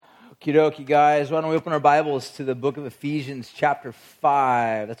Okie dokie, guys. Why don't we open our Bibles to the book of Ephesians, chapter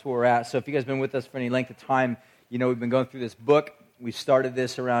 5. That's where we're at. So if you guys have been with us for any length of time, you know we've been going through this book. We started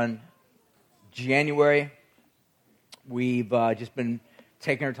this around January. We've just been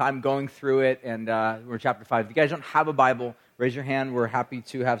taking our time going through it, and we're in chapter 5. If you guys don't have a Bible, raise your hand. We're happy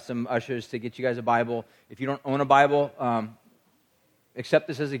to have some ushers to get you guys a Bible. If you don't own a Bible, accept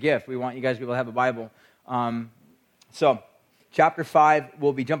this as a gift. We want you guys to be able to have a Bible. Chapter 5,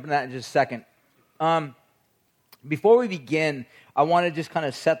 we'll be jumping to that in just a second. Before we begin, I want to just kind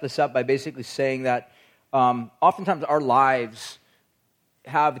of set this up by basically saying that oftentimes our lives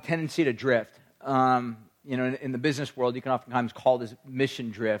have a tendency to drift. In the business world, you can oftentimes call this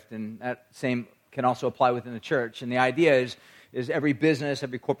mission drift, and that same can also apply within the church. And the idea is every business,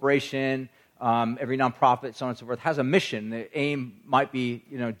 every corporation, every nonprofit, so on and so forth, has a mission. The aim might be,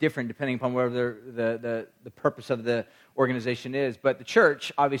 different depending upon whatever the purpose of the organization is. But the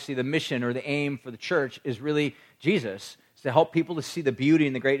church, obviously, the mission or the aim for the church is really Jesus. It's to help people to see the beauty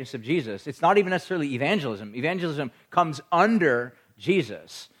and the greatness of Jesus. It's not even necessarily evangelism. Evangelism comes under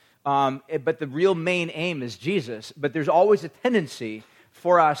Jesus. But the real main aim is Jesus. But there's always a tendency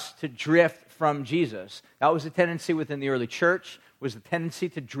for us to drift from Jesus. That was a tendency within the early church, was the tendency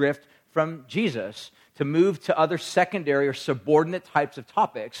to drift from Jesus, to move to other secondary or subordinate types of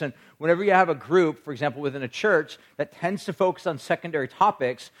topics. And whenever you have a group, for example, within a church that tends to focus on secondary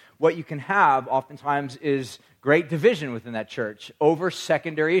topics, what you can have oftentimes is great division within that church over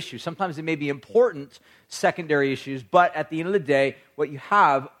secondary issues. Sometimes they may be important secondary issues, but at the end of the day, what you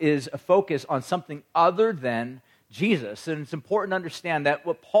have is a focus on something other than Jesus. And it's important to understand that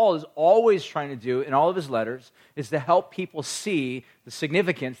what Paul is always trying to do in all of his letters is to help people see the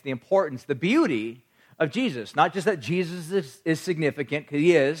significance, the importance, the beauty of Jesus. Not just that Jesus is significant, because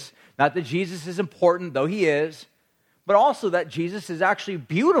he is, not that Jesus is important, though he is, but also that Jesus is actually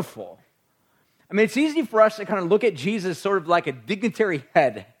beautiful. I mean, it's easy for us to kind of look at Jesus sort of like a dignitary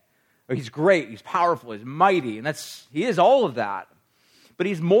head. He's great, he's powerful, he's mighty, and he is all of that. But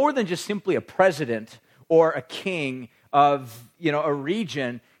he's more than just simply a president or a king of, a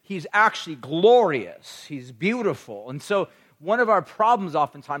region. He's actually glorious. He's beautiful. And so one of our problems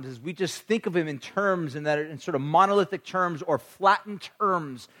oftentimes is we just think of him in terms in sort of monolithic terms or flattened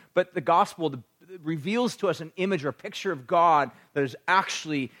terms. But the gospel reveals to us an image or a picture of God that is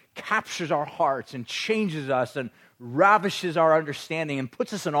actually captures our hearts and changes us and ravishes our understanding and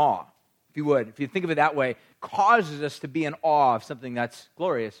puts us in awe, if you would. If you think of it that way, causes us to be in awe of something that's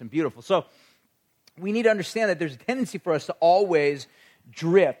glorious and beautiful. So we need to understand that there's a tendency for us to always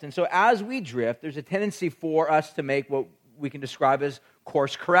drift. And so as we drift, there's a tendency for us to make what we can describe as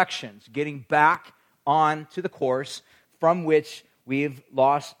course corrections, getting back onto the course from which we've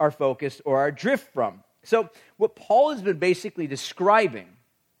lost our focus or our drift from. So what Paul has been basically describing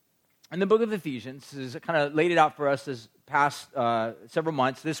in the book of Ephesians, is kind of laid it out for us this past several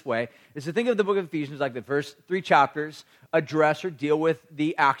months this way, is to think of the book of Ephesians like the first 3 chapters address or deal with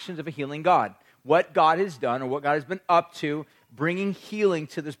the actions of a healing God. What God has done or what God has been up to, bringing healing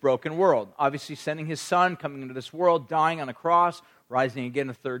to this broken world. Obviously sending his son, coming into this world, dying on a cross, rising again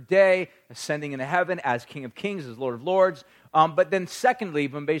the third day, ascending into heaven as King of Kings, as Lord of Lords. But then secondly,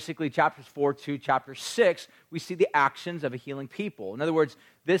 from basically chapters 4 to chapter 6, we see the actions of a healing people. In other words,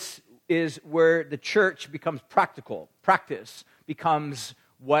 this is where the church becomes practical. Practice becomes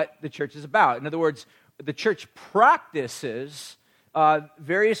what the church is about. In other words, the church practices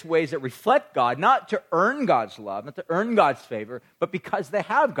various ways that reflect God, not to earn God's love, not to earn God's favor, but because they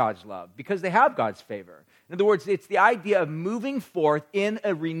have God's love, because they have God's favor. In other words, it's the idea of moving forth in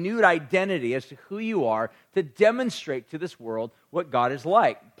a renewed identity as to who you are to demonstrate to this world what God is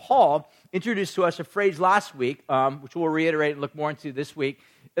like. Paul introduced to us a phrase last week, which we'll reiterate and look more into this week,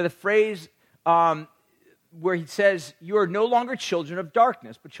 the phrase where he says, you are no longer children of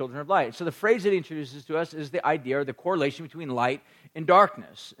darkness, but children of light. So the phrase that he introduces to us is the idea or the correlation between light and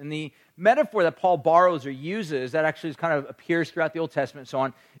darkness. And the metaphor that Paul borrows or uses, that actually kind of appears throughout the Old Testament and so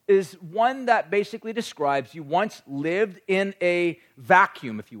on, is one that basically describes you once lived in a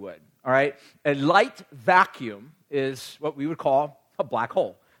vacuum, if you would. All right? A light vacuum is what we would call a black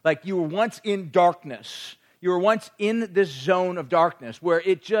hole. Like you were once in darkness. You were once in this zone of darkness where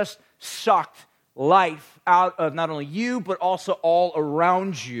it just sucked life out of not only you, but also all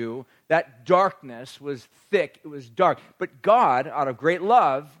around you. That darkness was thick, it was dark. But God, out of great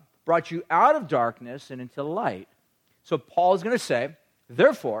love, brought you out of darkness and into light. So Paul is going to say,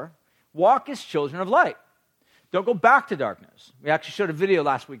 therefore, walk as children of light. Don't go back to darkness. We actually showed a video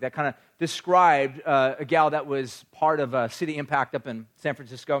last week that kind of described a gal that was part of City Impact up in San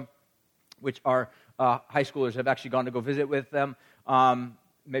Francisco, which our high schoolers have actually gone to go visit with them.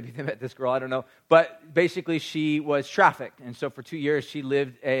 maybe they met this girl, I don't know. But basically, she was trafficked. And so for 2 years, she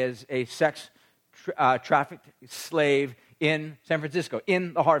lived as a sex trafficked slave in San Francisco,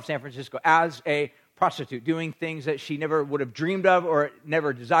 in the heart of San Francisco, as a prostitute, doing things that she never would have dreamed of or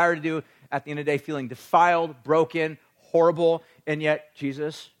never desired to do. At the end of the day, feeling defiled, broken, horrible, and yet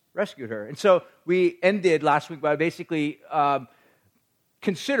Jesus rescued her. And so we ended last week by basically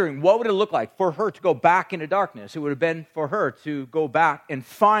considering what would it look like for her to go back into darkness. It would have been for her to go back and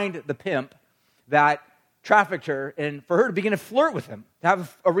find the pimp that trafficked her and for her to begin to flirt with him, to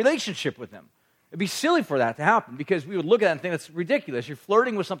have a relationship with him. It'd be silly for that to happen because we would look at that and think that's ridiculous. You're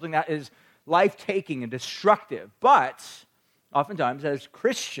flirting with something that is life-taking and destructive. But oftentimes as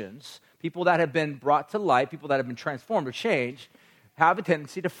Christians, people that have been brought to light, people that have been transformed or changed, have a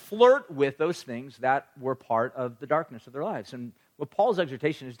tendency to flirt with those things that were part of the darkness of their lives. And what Paul's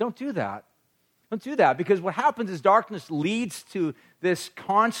exhortation is, don't do that. Don't do that, because what happens is darkness leads to this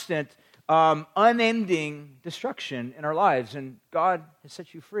constant, unending destruction in our lives, and God has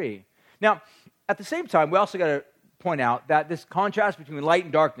set you free. Now, at the same time, we also got to point out that this contrast between light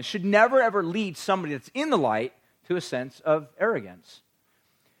and darkness should never, ever lead somebody that's in the light to a sense of arrogance.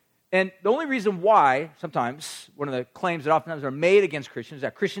 And the only reason why, sometimes, one of the claims that oftentimes are made against Christians is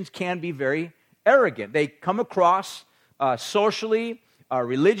that Christians can be very arrogant. They come across socially,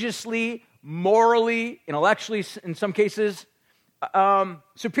 religiously, morally, intellectually, in some cases,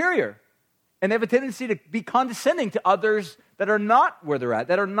 superior. And they have a tendency to be condescending to others that are not where they're at,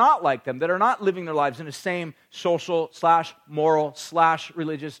 that are not like them, that are not living their lives in the same social / moral /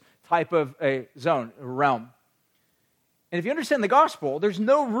 religious type of a zone, a realm. And if you understand the gospel, there's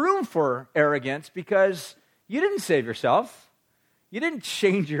no room for arrogance because you didn't save yourself. You didn't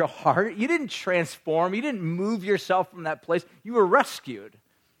change your heart. You didn't transform. You didn't move yourself from that place. You were rescued.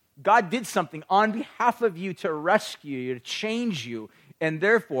 God did something on behalf of you to rescue you, to change you. And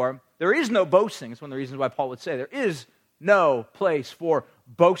therefore, there is no boasting. It's one of the reasons why Paul would say there is no place for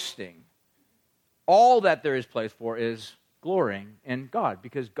boasting. All that there is place for is glorying in God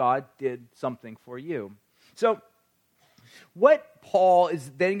because God did something for you. So, what Paul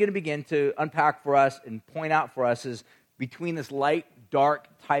is then going to begin to unpack for us and point out for us is between this light-dark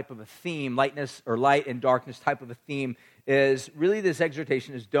type of a theme, lightness or light and darkness type of a theme, is really this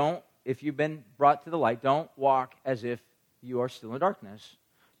exhortation is don't, if you've been brought to the light, don't walk as if you are still in darkness.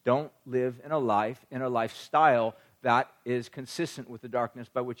 Don't live in a lifestyle that is consistent with the darkness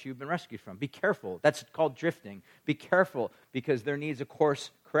by which you've been rescued from. Be careful. That's called drifting. Be careful because there needs a course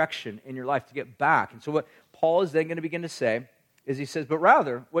correction in your life to get back. And so what Paul is then going to begin to say is he says, but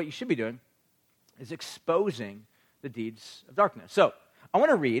rather what you should be doing is exposing the deeds of darkness. So I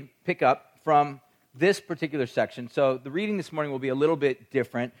want to pick up from this particular section. So the reading this morning will be a little bit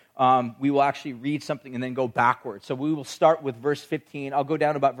different. We will actually read something and then go backwards. So we will start with verse 15. I'll go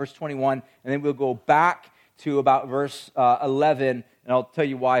down to about verse 21, and then we'll go back to about verse 11, and I'll tell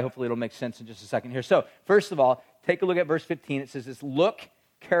you why. Hopefully it'll make sense in just a second here. So first of all, take a look at verse 15. It says this, look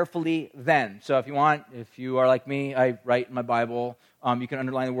carefully then. So if you are like me, I write in my Bible, you can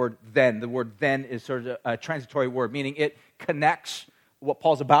underline the word then. The word then is sort of a transitory word, meaning it connects what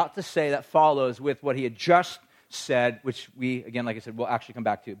Paul's about to say that follows with what he had just said, which we, again, like I said, will actually come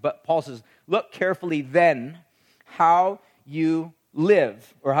back to. But Paul says, look carefully then how you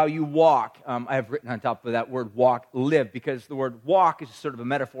live or how you walk. I have written on top of that word walk, live, because the word walk is sort of a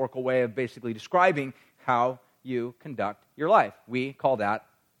metaphorical way of basically describing how you conduct your life. We call that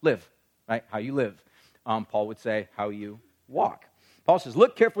live, right? How you live. Paul would say how you walk. Paul says,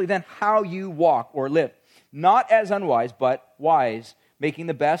 look carefully then how you walk or live, not as unwise, but wise, making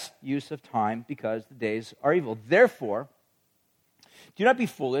the best use of time because the days are evil. Therefore, do not be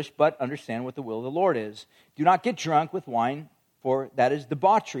foolish, but understand what the will of the Lord is. Do not get drunk with wine, for that is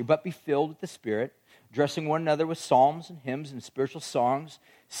debauchery, but be filled with the Spirit, addressing one another with psalms and hymns and spiritual songs,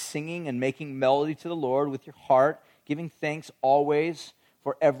 singing and making melody to the Lord with your heart, giving thanks always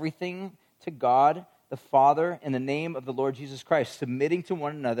for everything to God the Father in the name of the Lord Jesus Christ, submitting to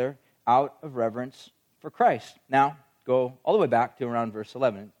one another out of reverence for Christ. Now, go all the way back to around verse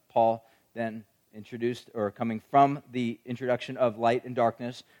 11. Paul then introduced, or coming from the introduction of light and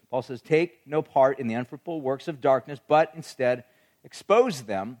darkness, Paul says, take no part in the unfruitful works of darkness, but instead expose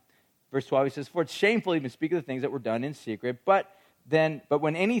them. Verse 12, he says, for it's shameful even to speak of the things that were done in secret, but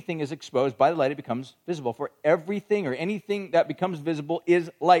when anything is exposed by the light, it becomes visible. For everything or anything that becomes visible is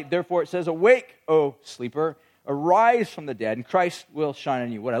light. Therefore, it says, awake, O sleeper, arise from the dead, and Christ will shine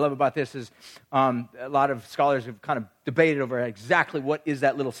on you. What I love about this is a lot of scholars have kind of debated over exactly what is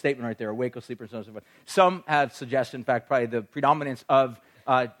that little statement right there, awake, O sleeper, and so on and so forth. Some have suggested, in fact, probably the predominance of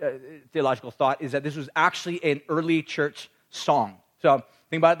theological thought is that this was actually an early church song. So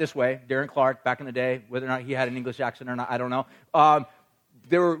Think about it this way. Darren Clark, back in the day, whether or not he had an English accent or not, I don't know.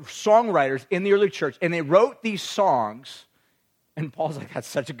 There were songwriters in the early church, and they wrote these songs, and Paul's like, that's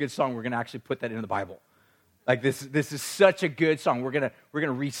such a good song, we're going to actually put that into the Bible. Like, this is such a good song. We're gonna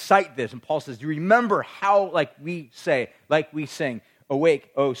recite this. And Paul says, do you remember how, like we sing,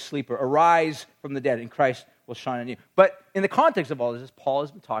 awake, O sleeper, arise from the dead, and Christ will shine on you. But in the context of all this, Paul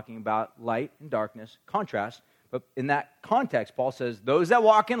has been talking about light and darkness, contrast. But in that context, Paul says, those that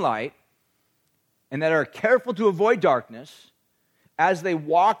walk in light and that are careful to avoid darkness, as they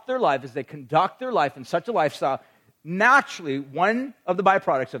walk their life, as they conduct their life in such a lifestyle, naturally, one of the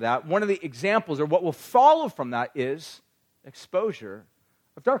byproducts of that, one of the examples, or what will follow from that, is exposure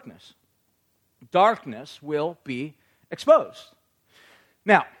of darkness. Darkness will be exposed.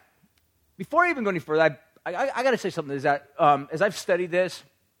 Now, before I even go any further, I got to say something, is that as I've studied this,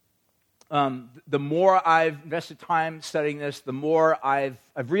 the more I've invested time studying this, the more I've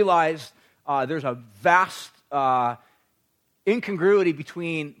realized there's a vast incongruity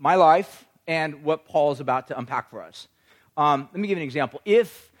between my life and what Paul is about to unpack for us. Let me give you an example.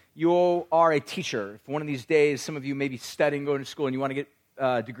 If you are a teacher, if one of these days some of you may be studying, going to school, and you want to get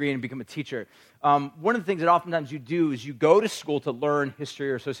a degree and become a teacher, one of the things that oftentimes you do is you go to school to learn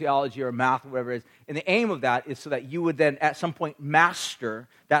history or sociology or math or whatever it is, and the aim of that is so that you would then at some point master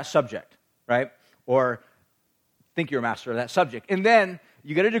that subject, right? Or think you're a master of that subject. And then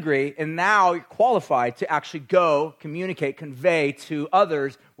you get a degree, and now you're qualified to actually go communicate, convey to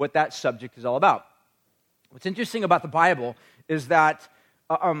others what that subject is all about. What's interesting about the Bible is that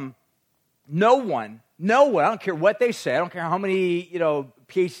no one, I don't care what they say, I don't care how many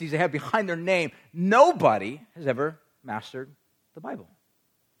PhDs they have behind their name, nobody has ever mastered the Bible.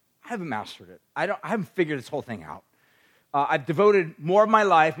 I haven't mastered it. I haven't figured this whole thing out. I've devoted more of my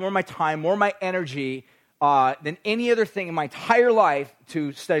life, more of my time, more of my energy than any other thing in my entire life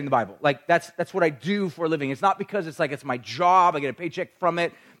to studying the Bible. Like, that's what I do for a living. It's not because it's my job, I get a paycheck from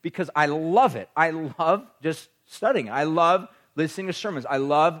it, because I love it. I love just studying. I love listening to sermons. I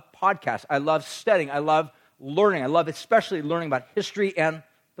love podcasts. I love studying. I love learning. I love especially learning about history and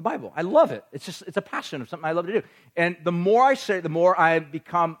the Bible. I love it. It's a passion of something I love to do. And the more I study, the more I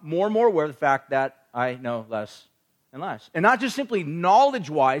become more and more aware of the fact that I know less and less. And not just simply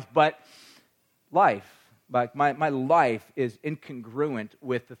knowledge-wise, but life. Like my life is incongruent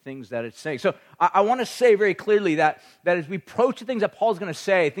with the things that it's saying. So I want to say very clearly that as we approach the things that Paul's going to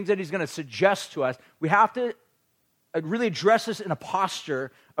say, things that he's going to suggest to us, we have to really address this in a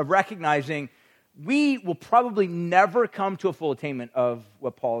posture of recognizing we will probably never come to a full attainment of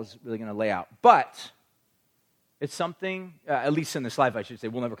what Paul is really going to lay out. But it's something, at least in this life I should say,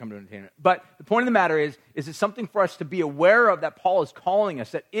 we'll never come to an attainment. But the point of the matter is it's something for us to be aware of that Paul is calling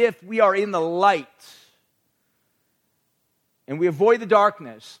us, that if we are in the light and we avoid the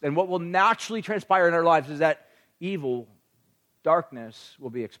darkness, then what will naturally transpire in our lives is that evil, darkness will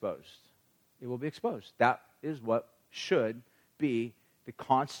be exposed. It will be exposed. That is what should be the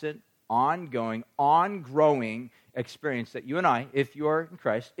constant, ongoing, on-growing experience that you and I, if you are in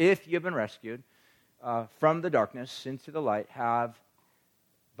Christ, if you have been rescued from the darkness into the light, have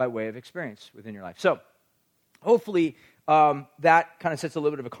by way of experience within your life. So, hopefully, that kind of sets a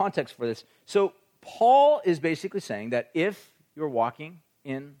little bit of a context for this. So, Paul is basically saying that if you're walking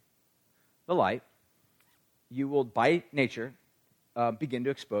in the light, you will, by nature, begin to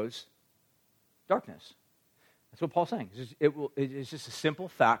expose darkness. That's what Paul's saying. It's just a simple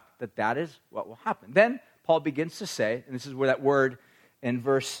fact that is what will happen. Then Paul begins to say, and this is where that word in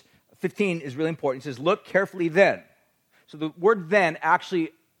verse 15 is really important. He says, look carefully then. So the word then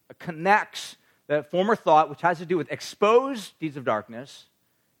actually connects the former thought, which has to do with exposed deeds of darkness,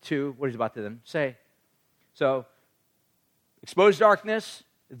 to what he's about to then say. So, exposed darkness,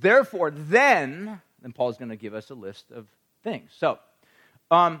 therefore then Paul's going to give us a list of things. So,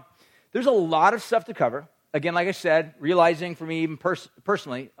 there's a lot of stuff to cover. Again, like I said, realizing for me even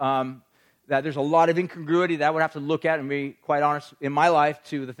personally that there's a lot of incongruity that I would have to look at and be quite honest in my life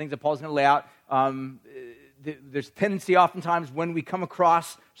to the things that Paul's going to lay out. There's a tendency oftentimes when we come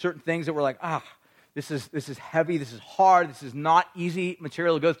across certain things that we're like, this is heavy, this is hard, this is not easy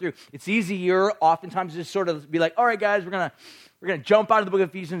material to go through. It's easier oftentimes to just sort of be like, all right, guys, we're gonna jump out of the book of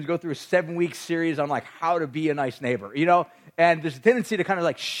Ephesians and go through a 7-week series on like how to be a nice neighbor, And there's a tendency to kind of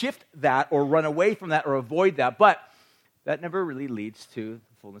like shift that or run away from that or avoid that, but that never really leads to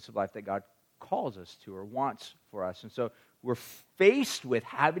the fullness of life that God calls us to or wants for us. And so we're faced with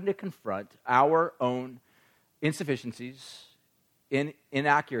having to confront our own insufficiencies,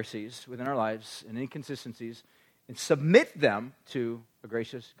 inaccuracies within our lives, and inconsistencies, and submit them to a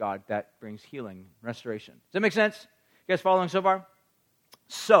gracious God that brings healing, restoration. Does that make sense? You guys following so far?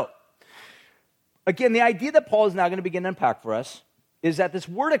 So, again, the idea that Paul is now going to begin to unpack for us is that this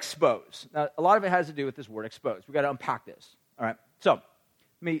word expose, now a lot of it has to do with this word expose. We've got to unpack this, all right? So,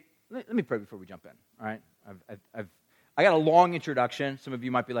 let me pray before we jump in, all right? I got a long introduction. Some of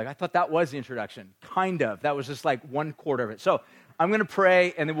you might be like, I thought that was the introduction. Kind of. That was just like 1/4 of it. So I'm going to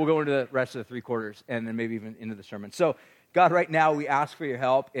pray, and then we'll go into the rest of the 3/4, and then maybe even into the sermon. So God, right now we ask for your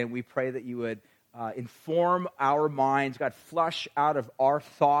help, and we pray that you would inform our minds. God, flush out of our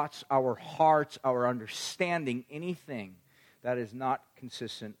thoughts, our hearts, our understanding, anything that is not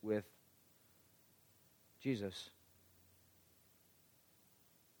consistent with Jesus.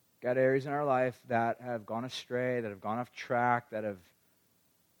 Got areas in our life that have gone astray, that have gone off track, that have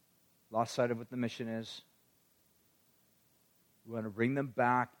lost sight of what the mission is. We want to bring them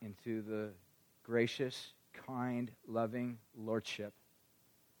back into the gracious, kind, loving lordship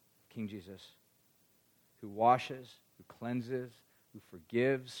of King Jesus, who washes, who cleanses, who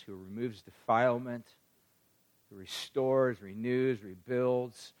forgives, who removes defilement, who restores, renews,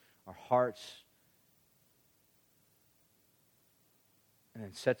 rebuilds our hearts, and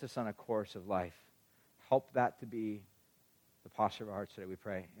then sets us on a course of life. Help that to be the posture of our hearts today, we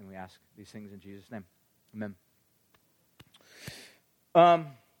pray, and we ask these things in Jesus' name. Amen.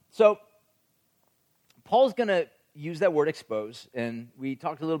 So, Paul's going to use that word expose, and we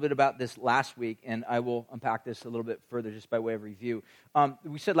talked a little bit about this last week, and I will unpack this a little bit further just by way of review.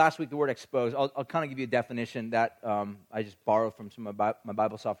 We said last week the word expose. I'll kind of give you a definition that I just borrowed from some of my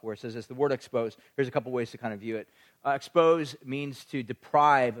Bible software. It says this: the word expose, here's a couple ways to kind of view it. Expose means to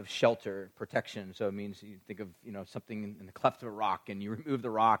deprive of shelter, protection. So it means you think of something in the cleft of a rock, and you remove the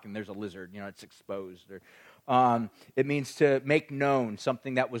rock, and there's a lizard. It's exposed. Or it means to make known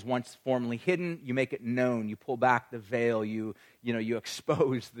something that was once formerly hidden. You make it known. You pull back the veil. You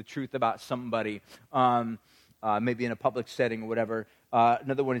expose the truth about somebody, maybe in a public setting or whatever.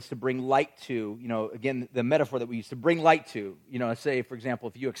 Another one is to bring light to. Again, the metaphor that we use, to bring light to. Say, for example,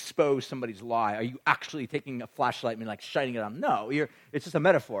 if you expose somebody's lie, are you actually taking a flashlight and like shining it on? No, it's just a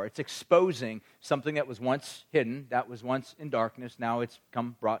metaphor. It's exposing something that was once hidden, that was once in darkness. Now it's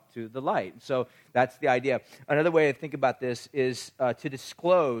come brought to the light. So that's the idea. Another way to think about this is to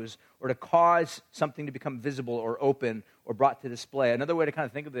disclose or to cause something to become visible or open or brought to display. Another way to kind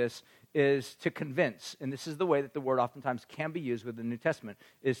of think of this is to convince, and this is the way that the word oftentimes can be used with the New Testament,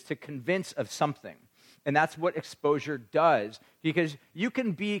 is to convince of something. And that's what exposure does, because you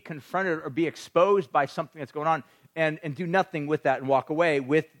can be confronted or be exposed by something that's going on and do nothing with that and walk away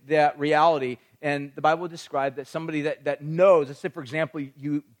with that reality. And the Bible describes that somebody that knows, let's say, for example,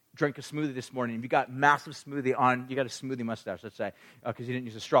 you drank a smoothie this morning, and you got massive smoothie on, you got a smoothie mustache, let's say, because you didn't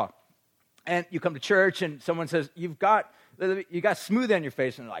use a straw. And you come to church, and someone says, you got smoothie on your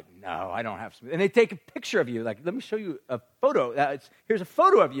face, and they're like, no, I don't have smoothie. And they take a picture of you, like, let me show you a photo. Here's a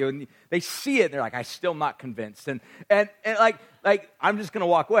photo of you, and they see it, and they're like, I'm still not convinced. And like I'm just going to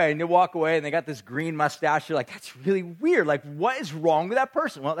walk away. And they walk away, and they got this green mustache. You're like, that's really weird. Like, what is wrong with that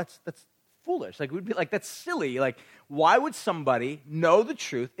person? Well, that's foolish. Like, we'd be like, that's silly. Like, why would somebody know the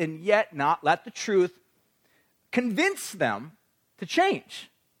truth and yet not let the truth convince them to change,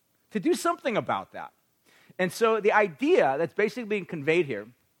 to do something about that? And so the idea that's basically being conveyed here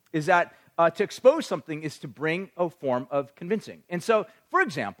is that to expose something is to bring a form of convincing. And so, for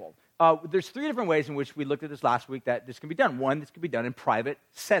example, there's 3 different ways in which we looked at this last week that this can be done. One, this can be done in private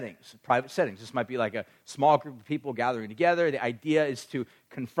settings. This might be like a small group of people gathering together. The idea is to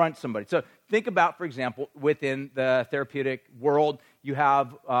confront somebody. So think about, for example, within the therapeutic world, you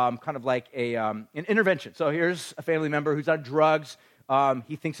have kind of like an intervention. So here's a family member who's on drugs.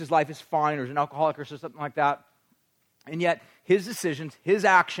 He thinks his life is fine, or is an alcoholic or something like that. And yet, his decisions, his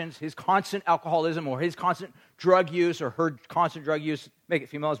actions, his constant alcoholism or his constant drug use or her constant drug use, make it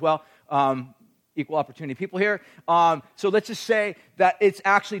female as well, equal opportunity people here. So let's just say that it's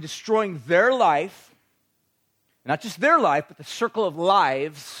actually destroying their life, not just their life, but the circle of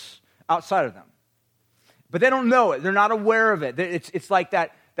lives outside of them. But they don't know it. They're not aware of it. It's like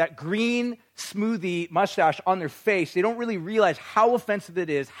that green smoothie mustache on their face. They don't really realize how offensive it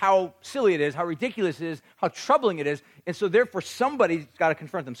is, how silly it is, how ridiculous it is, how troubling it is. And so therefore somebody's got to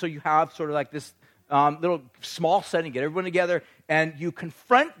confront them. So you have sort of like this little small setting, get everyone together, and you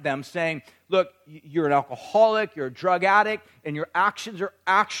confront them saying, look, you're an alcoholic, you're a drug addict, and your actions are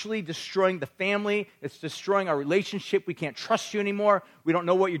actually destroying the family. It's destroying our relationship. We can't trust you anymore. We don't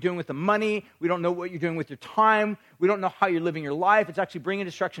know what you're doing with the money. We don't know what you're doing with your time. We don't know how you're living your life. It's actually bringing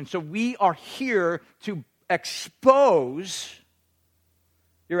destruction. So we are here to expose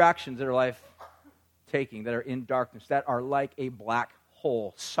your actions that are life-taking, that are in darkness, that are like a black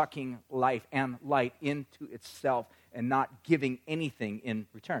hole, sucking life and light into itself and not giving anything in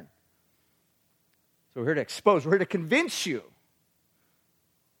return. So we're here to expose, we're here to convince you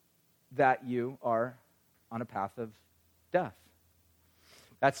that you are on a path of death.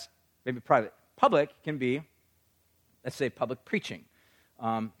 That's maybe private. Public can be, let's say, public preaching.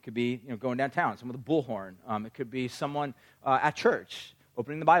 It could be going downtown, someone with a bullhorn. It could be someone at church,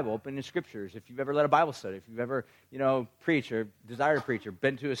 opening the Bible, opening the scriptures. If you've ever led a Bible study, if you've ever, preached or desire to preach or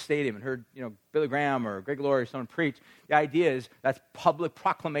been to a stadium and heard, Billy Graham or Greg Laurie or someone preach, the idea is that's public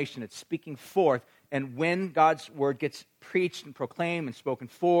proclamation. It's speaking forth. And when God's word gets preached and proclaimed and spoken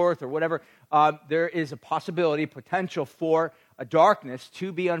forth or whatever, there is a possibility, potential for a darkness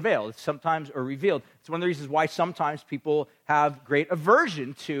to be unveiled sometimes or revealed. It's one of the reasons why sometimes people have great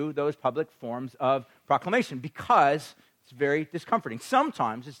aversion to those public forms of proclamation, because it's very discomforting.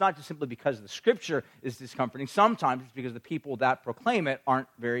 Sometimes it's not just simply because the scripture is discomforting. Sometimes it's because the people that proclaim it aren't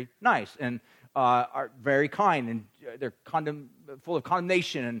very nice and are very kind, and they're full of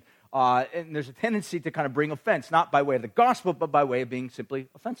condemnation, and there's a tendency to kind of bring offense, not by way of the gospel, but by way of being simply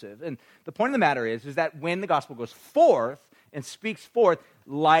offensive. And the point of the matter is that when the gospel goes forth and speaks forth,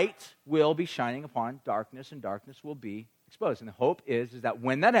 light will be shining upon darkness, and darkness will be exposed. And the hope is that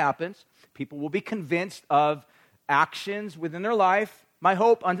when that happens, people will be convinced of actions within their life. My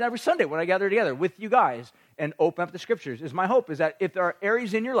hope on every Sunday when I gather together with you guys and open up the scriptures is my hope is that if there are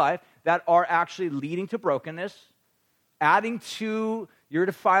areas in your life that are actually leading to brokenness, adding to your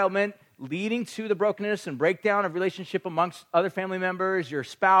defilement, leading to the brokenness and breakdown of relationship amongst other family members, your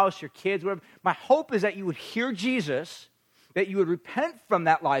spouse, your kids, whatever, my hope is that you would hear Jesus, that you would repent from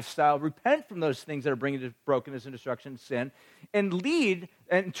that lifestyle, repent from those things that are bringing to brokenness and destruction and sin, and lead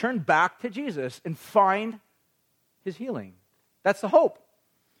and turn back to Jesus and find his healing. That's the hope.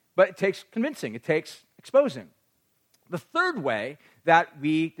 But it takes convincing. It takes exposing. The third way that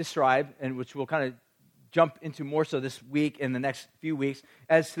we describe, and which we'll kind of jump into more so this week and the next few weeks,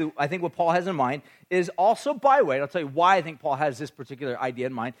 as to I think what Paul has in mind, is also by way, and I'll tell you why I think Paul has this particular idea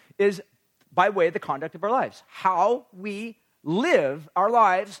in mind, is by way of the conduct of our lives. How we live our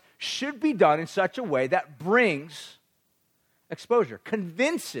lives should be done in such a way that brings exposure,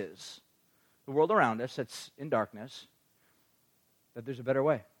 convinces the world around us that's in darkness that there's a better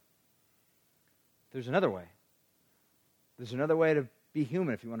way. There's another way. There's another way to be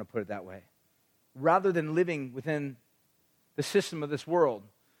human, if you want to put it that way. Rather than living within the system of this world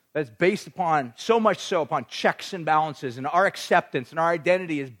that's based upon, so much so, upon checks and balances, and our acceptance and our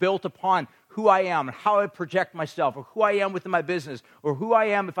identity is built upon who I am and how I project myself, or who I am within my business, or who I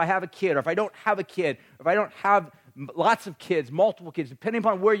am if I have a kid, or if I don't have a kid, or if I don't have lots of kids, multiple kids, depending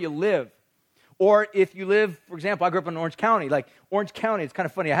upon where you live. Or if you live, for example, I grew up in Orange County. Like Orange County, it's kind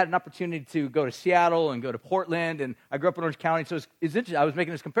of funny. I had an opportunity to go to Seattle and go to Portland, and I grew up in Orange County, so it's interesting. I was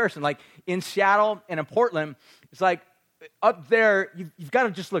making this comparison. Like in Seattle and in Portland, it's like up there, you've got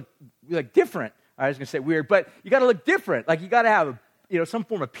to just look like different. I was going to say weird, but you got to look different. Like you got to have some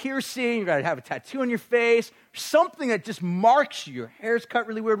form of piercing. You got to have a tattoo on your face, something that just marks you. Your hair's cut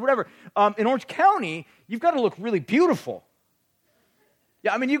really weird, whatever. In Orange County, you've got to look really beautiful.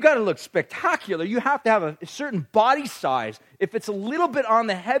 Yeah, I mean, you've got to look spectacular. You have to have a certain body size. If it's a little bit on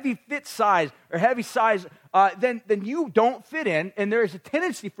the heavy fit size or heavy size, then you don't fit in, and there is a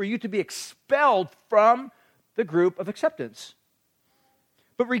tendency for you to be expelled from the group of acceptance.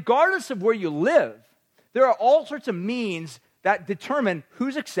 But regardless of where you live, there are all sorts of means that determine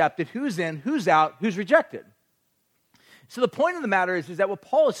who's accepted, who's in, who's out, who's rejected. So the point of the matter is that what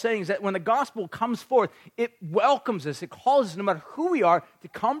Paul is saying is that when the gospel comes forth, it welcomes us, it calls us, no matter who we are, to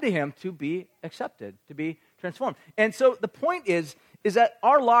come to him to be accepted, to be transformed. And so the point is that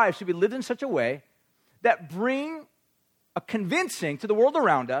our lives should be lived in such a way that bring a convincing to the world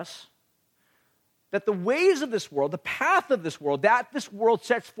around us that the ways of this world, the path of this world, that this world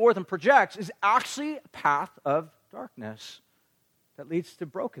sets forth and projects is actually a path of darkness that leads to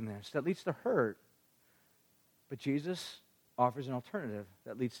brokenness, that leads to hurt. But Jesus offers an alternative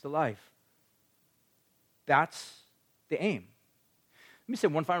that leads to life. That's the aim. Let me say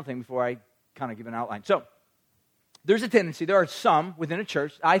one final thing before I kind of give an outline. So, there's a tendency, there are some within a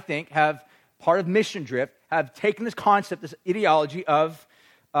church, I think, have part of mission drift, have taken this concept, this ideology of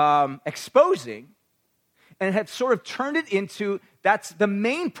exposing, and have sort of turned it into, that's the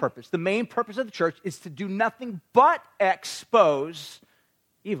main purpose. The main purpose of the church is to do nothing but expose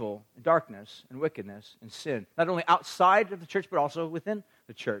evil and darkness and wickedness and sin, not only outside of the church, but also within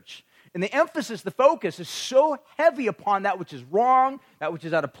the church. And the emphasis, the focus is so heavy upon that which is wrong, that which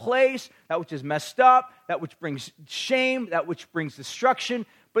is out of place, that which is messed up, that which brings shame, that which brings destruction.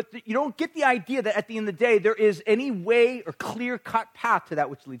 But you don't get the idea that at the end of the day, there is any way or clear-cut path to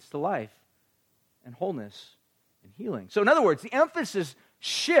that which leads to life and wholeness and healing. So in other words, the emphasis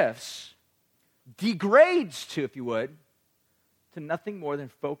shifts, degrades to, if you would, to nothing more than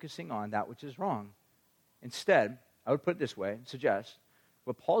focusing on that which is wrong. Instead, I would put it this way and suggest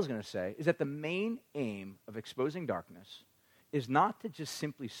what Paul's going to say is that the main aim of exposing darkness is not to just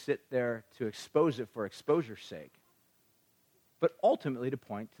simply sit there to expose it for exposure's sake, but ultimately to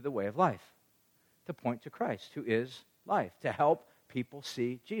point to the way of life, to point to Christ, who is life, to help people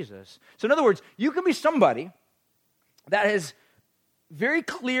see Jesus. So in other words, you can be somebody that has very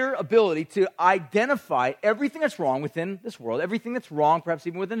clear ability to identify everything that's wrong within this world, everything that's wrong, perhaps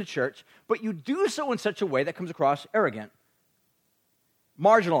even within the church, but you do so in such a way that comes across arrogant,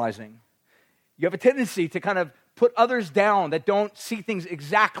 marginalizing. You have a tendency to kind of put others down that don't see things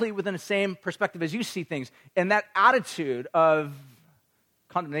exactly within the same perspective as you see things. And that attitude of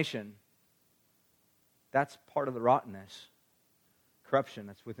condemnation, that's part of the rottenness, corruption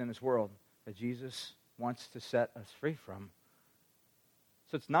that's within this world that Jesus wants to set us free from.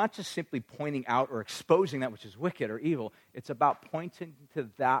 So it's not just simply pointing out or exposing that which is wicked or evil. It's about pointing to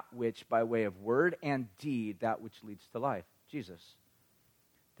that which, by way of word and deed, that which leads to life, Jesus.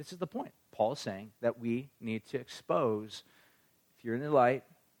 This is the point. Paul is saying that we need to expose. If you're in the light,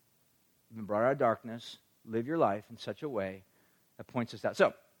 you've been brought out of darkness, live your life in such a way that points us out.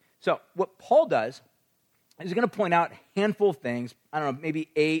 So what Paul does is he's going to point out a handful of things. I don't know, maybe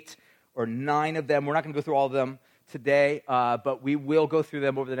 8 or 9 of them. We're not going to go through all of them today, but we will go through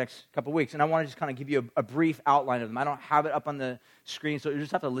them over the next couple of weeks. And I want to just kind of give you a brief outline of them. I don't have it up on the screen, so you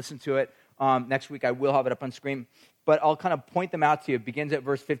just have to listen to it. Next week I will have it up on screen. But I'll kind of point them out to you. It begins at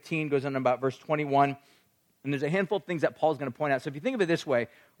verse 15, goes on about verse 21. And there's a handful of things that Paul's going to point out. So if you think of it this way,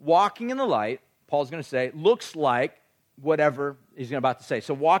 walking in the light, Paul's going to say, looks like whatever he's about to say.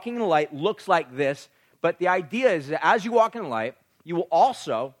 So walking in the light looks like this. But the idea is that as you walk in the light, you will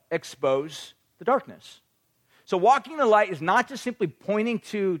also expose the darkness. So walking in the light is not just simply pointing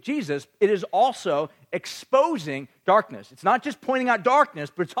to Jesus, it is also exposing darkness. It's not just pointing out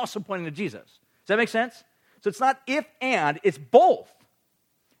darkness, but it's also pointing to Jesus. Does that make sense? So it's not if and, it's both.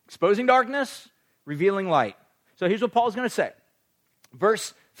 Exposing darkness, revealing light. So here's what Paul's going to say.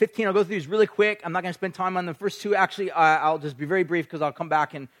 Verse 15, I'll go through these really quick. I'm not going to spend time on the first two. Actually, I'll just be very brief because I'll come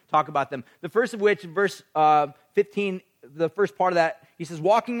back and talk about them. The first of which, verse 15, the first part of that, he says,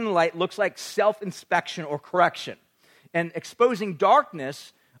 walking in the light looks like self-inspection or correction. And exposing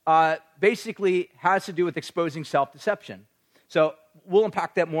darkness basically has to do with exposing self-deception. So we'll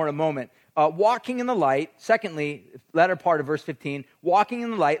unpack that more in a moment. Walking in the light, secondly, latter part of verse 15, walking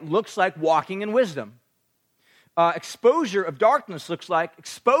in the light looks like walking in wisdom. Exposure of darkness looks like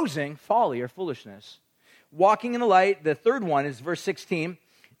exposing folly or foolishness. Walking in the light, the third one is verse 16,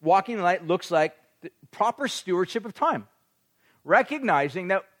 walking in the light looks like the proper stewardship of time. Recognizing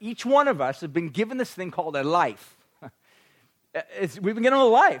that each one of us have been given this thing called a life. We've been given a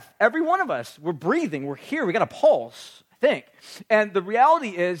life. Every one of us, we're breathing, we're here, we got a pulse, I think. And the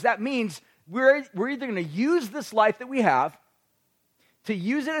reality is that means we're either going to use this life that we have to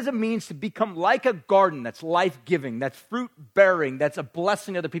use it as a means to become like a garden that's life-giving, that's fruit-bearing, that's a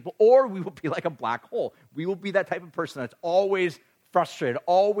blessing to other people, or we will be like a black hole. We will be that type of person that's always frustrated,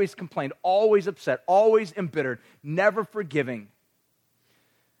 always complained, always upset, always embittered, never forgiving.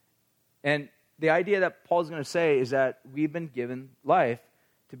 And the idea that Paul's going to say is that we've been given life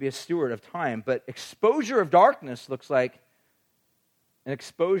to be a steward of time, but exposure of darkness looks like an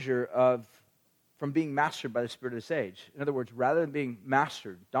exposure from being mastered by the spirit of this age. In other words, rather than being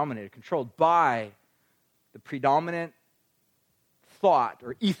mastered, dominated, controlled by the predominant thought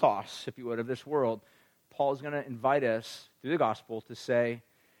or ethos, if you would, of this world, Paul is going to invite us through the gospel to say,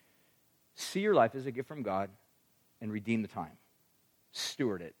 see your life as a gift from God and redeem the time.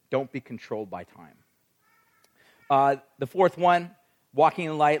 Steward it. Don't be controlled by time. The fourth one, walking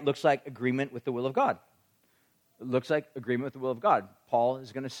in light, looks like agreement with the will of God. It looks like agreement with the will of God. Paul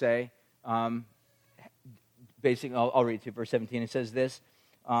is going to say, basically, I'll read it to you, verse 17. It says this.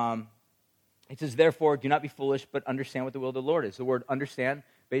 It says, therefore, do not be foolish, but understand what the will of the Lord is. The word understand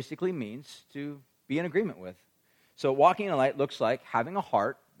basically means to be in agreement with. So walking in the light looks like having a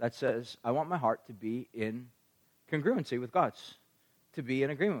heart that says, I want my heart to be in congruency with God's, to be in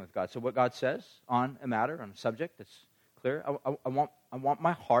agreement with God. So what God says on a matter, on a subject that's clear, I want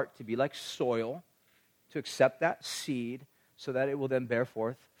my heart to be like soil, to accept that seed so that it will then bear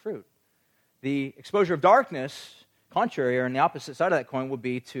forth fruit. The exposure of darkness, contrary or on the opposite side of that coin, would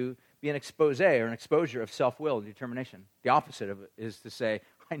be to be an expose or an exposure of self-will and determination. The opposite of it is to say,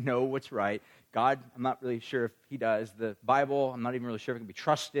 I know what's right. God, I'm not really sure if he does. The Bible, I'm not even really sure if it can be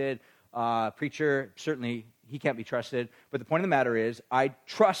trusted. Preacher, certainly he can't be trusted. But the point of the matter is, I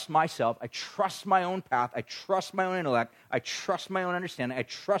trust myself. I trust my own path. I trust my own intellect. I trust my own understanding. I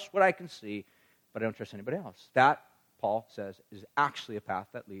trust what I can see, but I don't trust anybody else. That, Paul says, is actually a path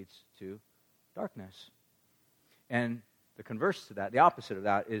that leads to darkness. And the converse to that, the opposite of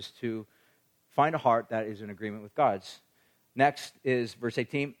that, is to find a heart that is in agreement with God's. Next is verse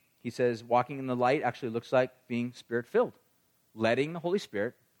 18. He says, walking in the light actually looks like being Spirit-filled. Letting the Holy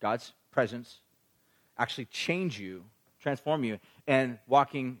Spirit, God's presence, actually change you, transform you. And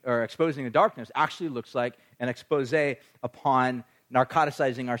walking or exposing the darkness actually looks like an expose upon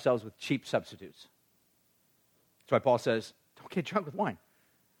narcoticizing ourselves with cheap substitutes. That's why Paul says, don't get drunk with wine.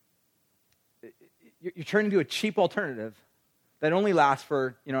 You're turning to a cheap alternative that only lasts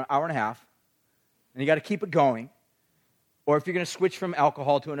for an hour and a half, and you got to keep it going. Or if you're going to switch from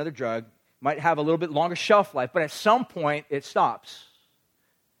alcohol to another drug, might have a little bit longer shelf life, but at some point it stops.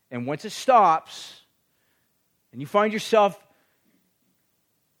 And once it stops, and you find yourself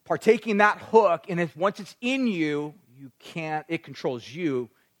partaking that hook, and once it's in you, it controls you,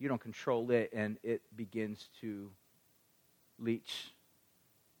 you don't control it, and it begins to leach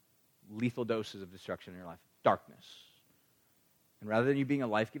lethal doses of destruction in your life. Darkness. And rather than you being a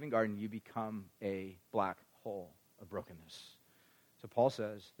life-giving garden, you become a black hole of brokenness. So Paul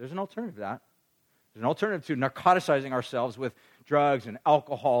says, there's an alternative to that. There's an alternative to narcoticizing ourselves with drugs and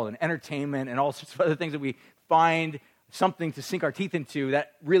alcohol and entertainment and all sorts of other things that we find something to sink our teeth into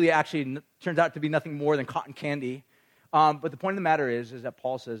that really actually turns out to be nothing more than cotton candy. But the point of the matter is that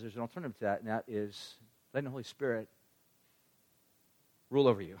Paul says there's an alternative to that, and that is letting the Holy Spirit rule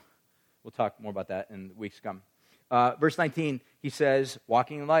over you. We'll talk more about that in the weeks to come. Verse 19, he says,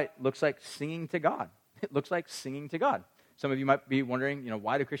 walking in light looks like singing to God. It looks like singing to God. Some of you might be wondering,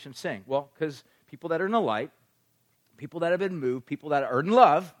 why do Christians sing? Well, because people that are in the light, people that have been moved, people that are in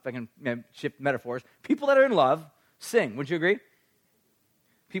love, if I can shift metaphors, people that are in love sing. Wouldn't you agree?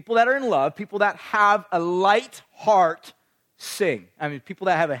 People that are in love, people that have a light heart sing. I mean, people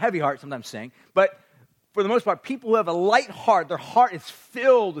that have a heavy heart sometimes sing, but for the most part, people who have a light heart, their heart is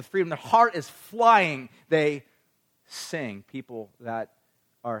filled with freedom, their heart is flying, they sing. People that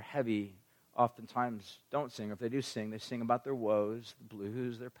are heavy oftentimes don't sing. Or if they do sing, they sing about their woes, the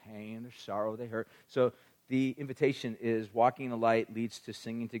blues, their pain, their sorrow, their hurt. So the invitation is walking in the light leads to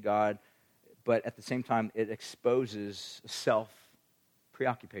singing to God, but at the same time, it exposes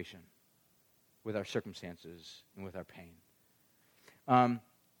self-preoccupation with our circumstances and with our pain.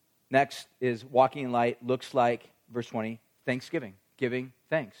 Next is walking in light looks like, verse 20, thanksgiving, giving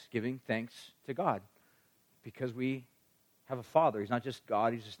thanks to God. Because we have a Father. He's not just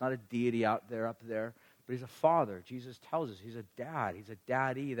God. He's just not a deity up there, but he's a Father. Jesus tells us he's a dad. He's a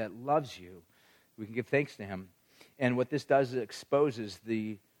daddy that loves you. We can give thanks to him. And what this does is it exposes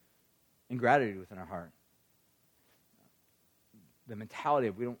the ingratitude within our heart. The mentality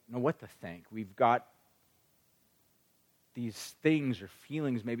of we don't know what to think. We've got these things or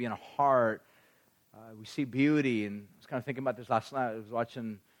feelings maybe in our heart. We see beauty, and I was kind of thinking about this last night. I was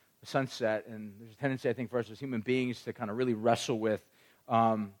watching the sunset, and there's a tendency, I think, for us as human beings to kind of really wrestle with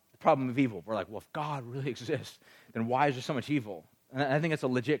the problem of evil. We're like, well, if God really exists, then why is there so much evil? And I think it's a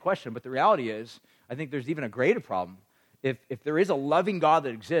legit question, but the reality is, I think there's even a greater problem. If there is a loving God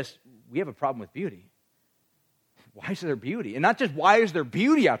that exists, we have a problem with beauty. Why is there beauty? And not just why is there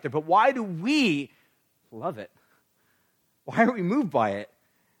beauty out there, but why do we love it? Why are we moved by it?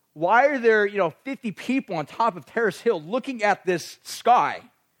 Why are there, 50 people on top of Terrace Hill looking at this sky,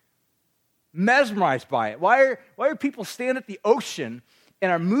 mesmerized by it? Why are people stand at the ocean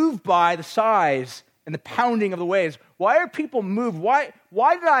and are moved by the size and the pounding of the waves? Why are people moved? Why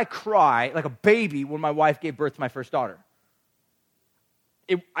did I cry like a baby when my wife gave birth to my first daughter?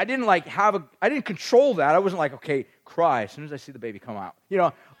 I didn't control that. I wasn't like, okay, cry as soon as I see the baby come out.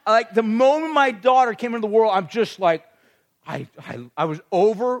 Like the moment my daughter came into the world, I'm just like, I was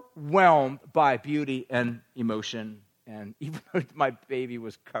overwhelmed by beauty and emotion. And even though my baby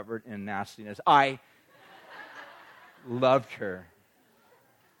was covered in nastiness, I loved her.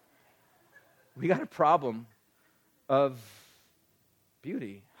 We got a problem of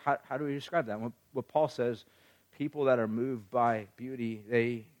beauty. How do we describe that? What Paul says, people that are moved by beauty,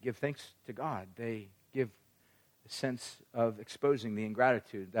 they give thanks to God. They give a sense of exposing the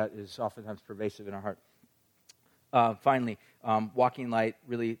ingratitude that is oftentimes pervasive in our heart. Finally, walking in light,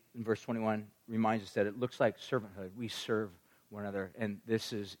 really, in verse 21, reminds us that it looks like servanthood. We serve one another, and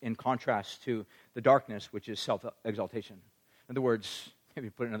this is in contrast to the darkness, which is self-exaltation. In other words, maybe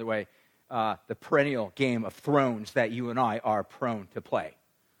put it another way, the perennial game of thrones that you and I are prone to play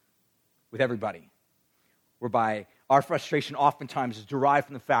with everybody, whereby Our frustration oftentimes is derived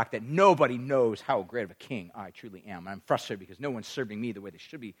from the fact that nobody knows how great of a king I truly am. And I'm frustrated because no one's serving me the way they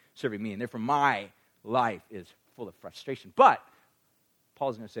should be serving me, and therefore my life is full of frustration. But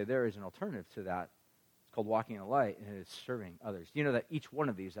Paul's going to say there is an alternative to that. It's called walking in the light, and it is serving others. Do you know that each one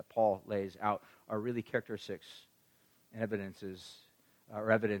of these that Paul lays out are really characteristics and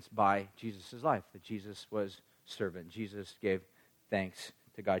evidenced by Jesus' life, that Jesus was servant. Jesus gave thanks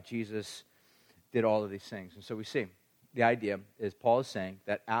to God. Jesus did all of these things. And so we see the idea is Paul is saying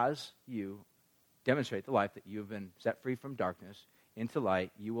that as you demonstrate the life that you have been set free from darkness into light,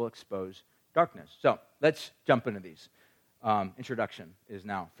 you will expose darkness. So let's jump into these. Introduction is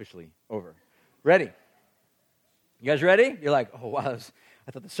now officially over. Ready? You guys ready? You're like, oh, wow,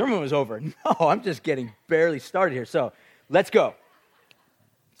 I thought the sermon was over. No, I'm just getting barely started here. So let's go.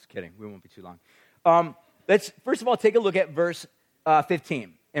 Just kidding. We won't be too long. Let's, first of all, take a look at verse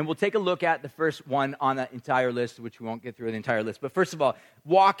 15. And we'll take a look at the first one on the entire list, which we won't get through the entire list. But first of all,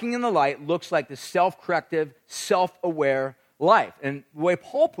 walking in the light looks like the self-corrective, self-aware life. And the way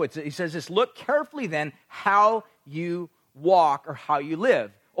Paul puts it, he says this, look carefully then how you walk or how you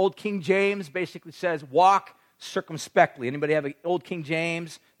live. Old King James basically says walk circumspectly. Anybody have an old King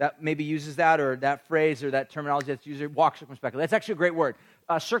James that maybe uses that or that phrase or that terminology that's used? Walk circumspectly. That's actually a great word.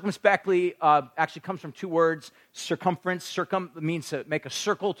 Circumspectly actually comes from two words. Circumference, circum means to make a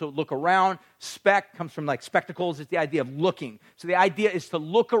circle, to look around. Spec comes from like spectacles. It's the idea of looking. So the idea is to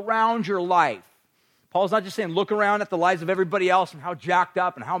look around your life. Paul's not just saying look around at the lives of everybody else and how jacked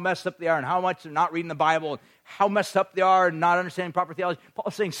up and how messed up they are and how much they're not reading the Bible and how messed up they are and not understanding proper theology.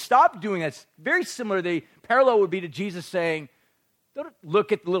 Paul's saying stop doing that. It's very similar. The parallel would be to Jesus saying, don't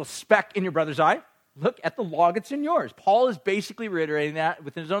look at the little speck in your brother's eye. Look at the log that's in yours. Paul is basically reiterating that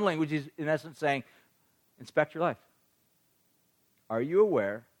within his own language. He's in essence saying, inspect your life. Are you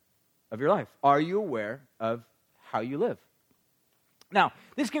aware of your life? Are you aware of how you live? Now,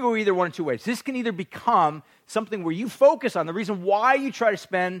 this can go either one of two ways. This can either become something where you focus on the reason why you try to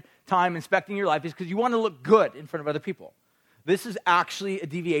spend time inspecting your life is because you want to look good in front of other people. This is actually a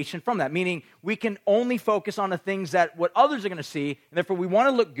deviation from that, meaning we can only focus on the things that what others are going to see, and therefore we want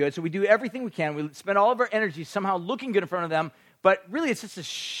to look good, so we do everything we can. We spend all of our energy somehow looking good in front of them, but really it's just a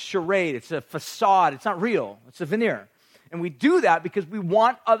charade. It's a facade. It's not real. It's a veneer. And we do that because we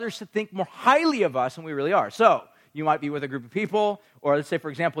want others to think more highly of us than we really are. So you might be with a group of people, or let's say,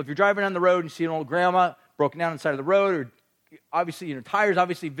 for example, if you're driving down the road and you see an old grandma broken down on the side of the road, or obviously, tires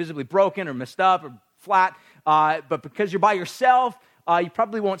obviously visibly broken or messed up or flat, but because you're by yourself, you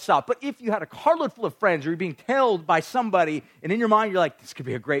probably won't stop. But if you had a carload full of friends or you're being tailed by somebody, and in your mind you're like, this could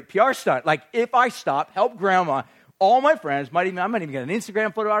be a great PR stunt. Like, if I stop, help grandma, all my friends I might even get an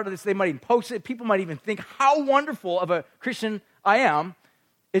Instagram photo out of this. They might even post it. People might even think how wonderful of a Christian I am.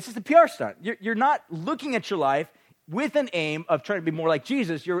 It's just a PR stunt. You're not looking at your life with an aim of trying to be more like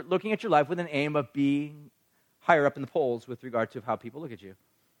Jesus. You're looking at your life with an aim of being higher up in the polls with regard to how people look at you.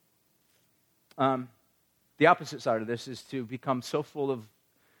 The opposite side of this is to become so full of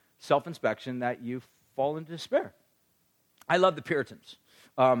self-inspection that you fall into despair. I love the Puritans.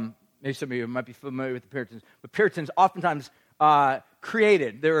 Maybe some of you might be familiar with the Puritans, but Puritans oftentimes there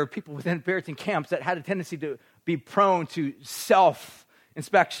were people within Puritan camps that had a tendency to be prone to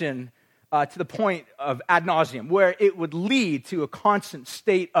self-inspection to the point of ad nauseum, where it would lead to a constant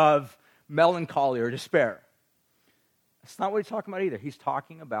state of melancholy or despair. That's not what he's talking about either. He's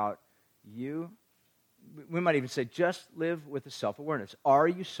talking about you. We might even say just live with a self-awareness. Are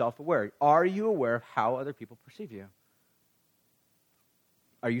you self-aware? Are you aware of how other people perceive you?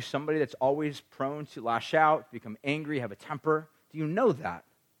 Are you somebody that's always prone to lash out, become angry, have a temper? Do you know that?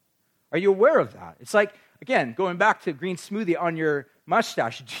 Are you aware of that? It's like, again, going back to green smoothie on your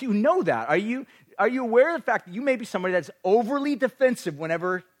mustache. Do you know that? Are you aware of the fact that you may be somebody that's overly defensive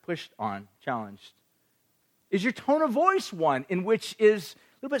whenever pushed on, challenged? Is your tone of voice one in which is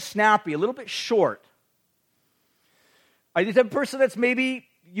a little bit snappy, a little bit short? Are you the type of person that's maybe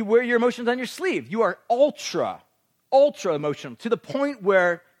you wear your emotions on your sleeve? You are ultra emotional to the point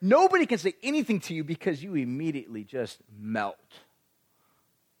where nobody can say anything to you because you immediately just melt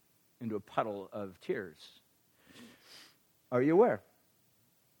into a puddle of tears. Are you aware?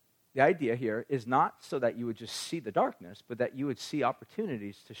 The idea here is not so that you would just see the darkness, but that you would see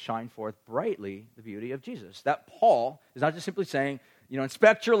opportunities to shine forth brightly the beauty of Jesus. That Paul is not just simply saying,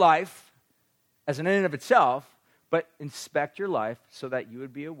 inspect your life as an end of itself, but inspect your life so that you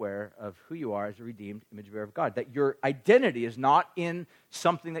would be aware of who you are as a redeemed image bearer of God. That your identity is not in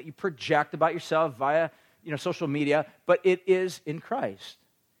something that you project about yourself via social media, but it is in Christ.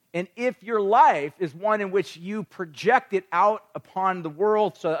 And if your life is one in which you project it out upon the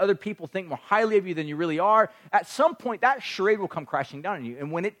world so that other people think more highly of you than you really are, at some point that charade will come crashing down on you.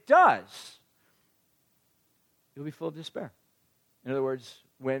 And when it does, you'll be full of despair. In other words,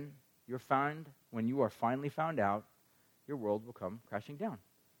 when you are finally found out, your world will come crashing down.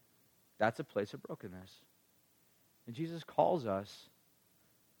 That's a place of brokenness. And Jesus calls us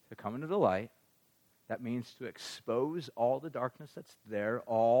to come into the light. That means to expose all the darkness that's there,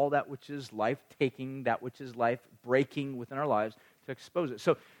 all that which is life-taking, that which is life-breaking within our lives, to expose it.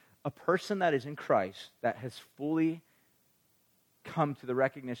 So a person that is in Christ, that has fully come to the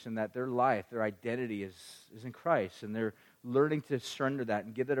recognition that their life, their identity is in Christ, and they're learning to surrender that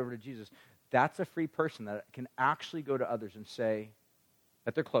and give that over to Jesus, that's a free person that can actually go to others and say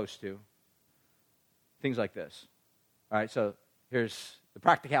that they're close to things like this. All right, so here's the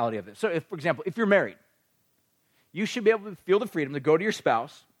practicality of this. So, for example, if you're married, you should be able to feel the freedom to go to your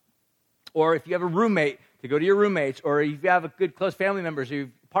spouse, or if you have a roommate, to go to your roommates, or if you have a good close family members, or you're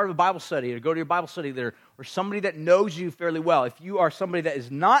part of a Bible study, to go to your Bible study there, or somebody that knows you fairly well. If you are somebody that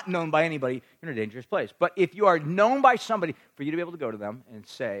is not known by anybody, you're in a dangerous place. But if you are known by somebody, for you to be able to go to them and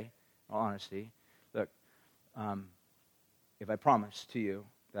say, in all honesty, look, if I promise to you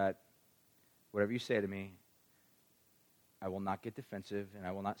that whatever you say to me, I will not get defensive, and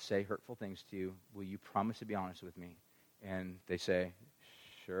I will not say hurtful things to you. Will you promise to be honest with me? And they say,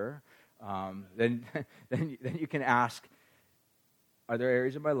 sure. Then you can ask, are there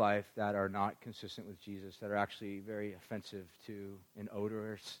areas of my life that are not consistent with Jesus, that are actually very offensive to and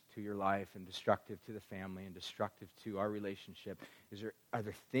odorous to your life and destructive to the family and destructive to our relationship? Are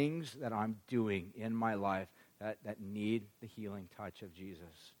there things that I'm doing in my life that need the healing touch of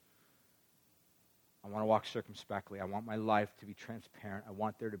Jesus? I want to walk circumspectly. I want my life to be transparent. I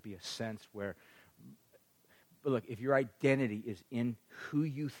want there to be a sense where, but look, if your identity is in who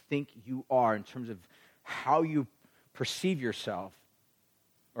you think you are in terms of how you perceive yourself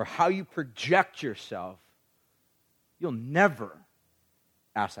or how you project yourself, you'll never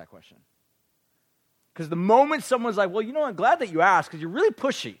ask that question. Because the moment someone's like, well, I'm glad that you asked because you're really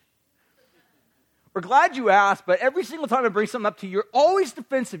pushy. We're glad you asked, but every single time I bring something up to you, you're always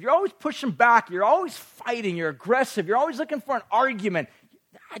defensive. You're always pushing back. You're always fighting. You're aggressive. You're always looking for an argument.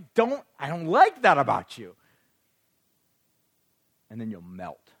 I don't like that about you. And then you'll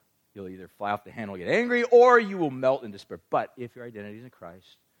melt. You'll either fly off the handle and get angry, or you will melt in despair. But if your identity is in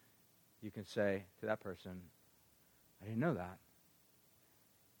Christ, you can say to that person, I didn't know that.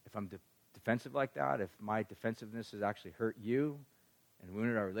 If I'm defensive like that, if my defensiveness has actually hurt you and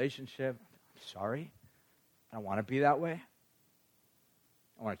wounded our relationship, sorry. I don't want to be that way.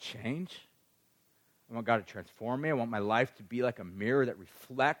 I want to change. I want God to transform me. I want my life to be like a mirror that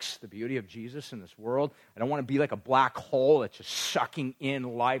reflects the beauty of Jesus in this world. I don't want to be like a black hole that's just sucking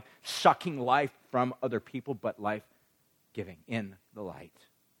life from other people, but life giving in the light.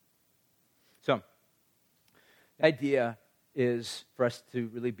 So, the idea is for us to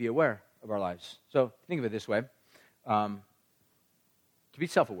really be aware of our lives. So, think of it this way. To be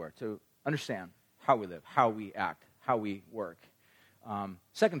self-aware, to understand how we live, how we act, how we work.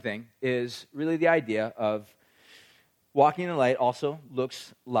 Second thing is really the idea of walking in the light also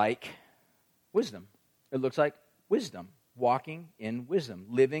looks like wisdom. It looks like wisdom, walking in wisdom,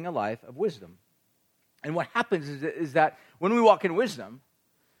 living a life of wisdom. And what happens is that when we walk in wisdom,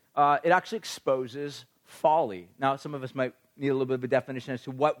 it actually exposes folly. Now, some of us might need a little bit of a definition as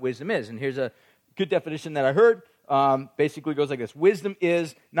to what wisdom is. And here's a good definition that I heard. Basically goes like this. Wisdom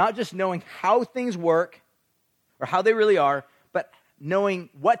is not just knowing how things work or how they really are, but knowing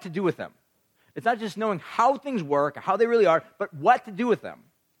what to do with them. It's not just knowing how things work or how they really are, but what to do with them.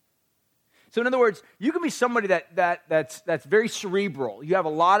 So in other words, you can be somebody that's very cerebral. You have a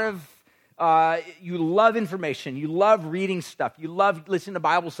lot of, you love information. You love reading stuff. You love listening to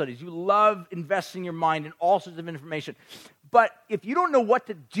Bible studies. You love investing your mind in all sorts of information. But if you don't know what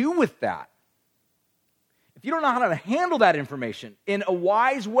to do with that, if you don't know how to handle that information in a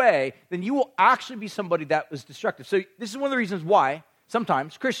wise way, then you will actually be somebody that was destructive. So this is one of the reasons why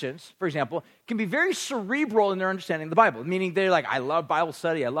sometimes Christians, for example, can be very cerebral in their understanding of the Bible, meaning they're like, I love Bible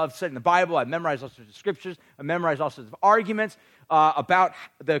study, I love studying the Bible, I memorize all sorts of scriptures, I memorize all sorts of arguments about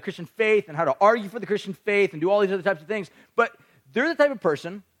the Christian faith and how to argue for the Christian faith and do all these other types of things. But they're the type of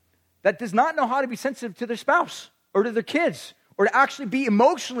person that does not know how to be sensitive to their spouse or to their kids or to actually be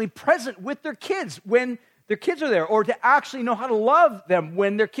emotionally present with their kids when their kids are there, or to actually know how to love them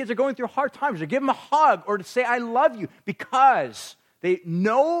when their kids are going through hard times, or give them a hug, or to say, I love you, because they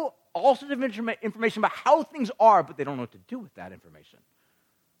know all sorts of information about how things are, but they don't know what to do with that information.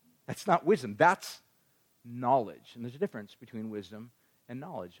 That's not wisdom. That's knowledge. And there's a difference between wisdom and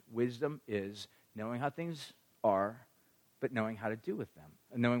knowledge. Wisdom is knowing how things are, but knowing how to do with them,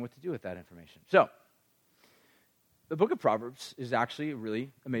 and knowing what to do with that information. So, the book of Proverbs is actually a really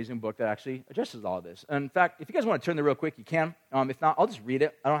amazing book that actually addresses all of this. And in fact, if you guys want to turn there real quick, you can. If not, I'll just read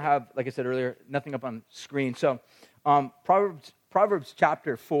it. I don't have, like I said earlier, nothing up on screen. So, Proverbs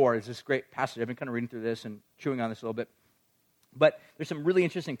chapter 4 is this great passage. I've been kind of reading through this and chewing on this a little bit. But there's some really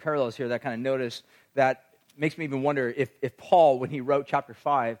interesting parallels here that I kind of noticed that makes me even wonder if Paul, when he wrote chapter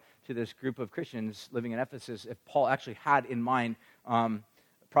 5 to this group of Christians living in Ephesus, if Paul actually had in mind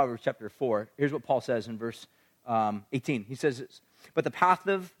Proverbs chapter 4. Here's what Paul says in verse 18. He says this, "But the path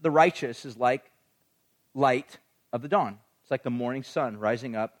of the righteous is like light of the dawn." It's like the morning sun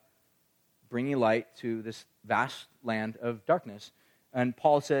rising up, bringing light to this vast land of darkness. And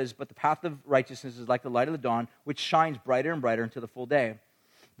Paul says, "But the path of righteousness is like the light of the dawn, which shines brighter and brighter until the full day.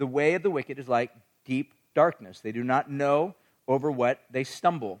 The way of the wicked is like deep darkness. They do not know over what they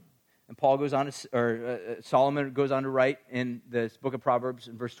stumble." And Paul goes on to, Solomon goes on to write in this book of Proverbs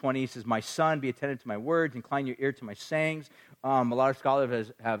in verse 20, he says, "My son, be attentive to my words, incline your ear to my sayings." A lot of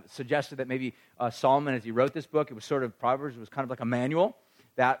scholars have suggested that maybe Solomon, as he wrote this book, it was sort of, Proverbs was kind of like a manual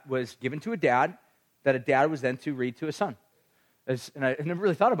that was given to a dad, that a dad was then to read to a son. And I never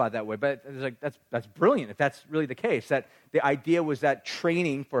really thought about it that way, but it's like, that's brilliant if that's really the case. That the idea was that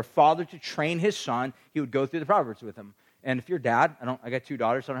training, for a father to train his son, he would go through the Proverbs with him. And if you're dad, I got 2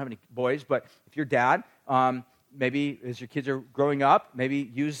 daughters, so I don't have any boys, but if you're dad, maybe as your kids are growing up, maybe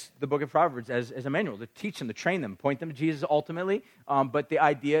use the book of Proverbs as a manual to teach them, to train them, point them to Jesus ultimately. But the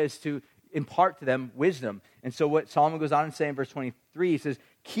idea is to impart to them wisdom. And so what Solomon goes on to say in verse 23, he says,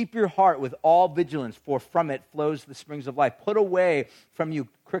 "Keep your heart with all vigilance, for from it flows the springs of life. Put away from you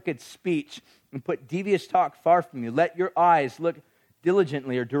crooked speech, and put devious talk far from you. Let your eyes look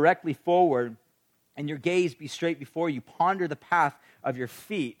diligently or directly forward, and your gaze be straight before you. Ponder the path of your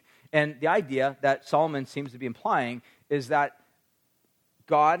feet." And the idea that Solomon seems to be implying is that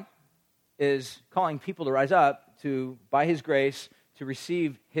God is calling people to rise up to, by his grace, to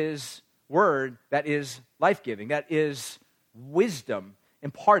receive his word that is life-giving, that is wisdom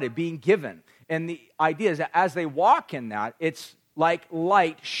imparted, being given. And the idea is that as they walk in that, it's like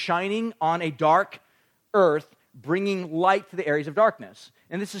light shining on a dark earth, bringing light to the areas of darkness.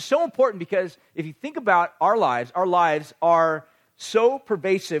 And this is so important because if you think about our lives are so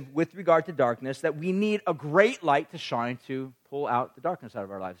pervasive with regard to darkness that we need a great light to shine to pull out the darkness out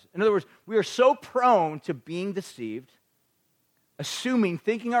of our lives. In other words, we are so prone to being deceived,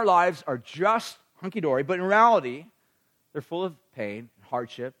 thinking our lives are just hunky-dory, but in reality, they're full of pain,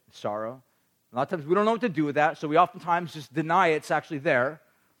 hardship, sorrow. A lot of times we don't know what to do with that, so we oftentimes just deny it's actually there.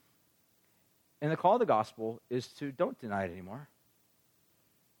 And the call of the gospel is to don't deny it anymore.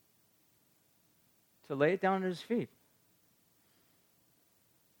 To lay it down at his feet.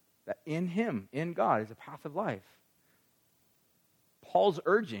 That in him, in God, is a path of life. Paul's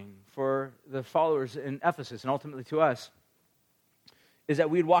urging for the followers in Ephesus, and ultimately to us, is that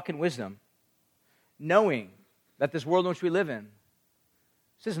we'd walk in wisdom, knowing that this world in which we live in,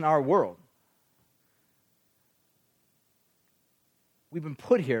 this isn't our world. We've been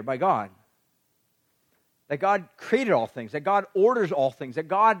put here by God. That God created all things, that God orders all things, that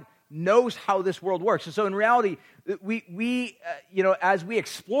God knows how this world works. And so in reality, we as we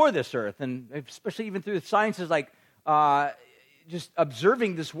explore this earth, and especially even through the sciences like just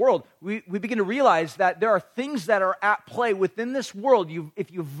observing this world, we begin to realize that there are things that are at play within this world.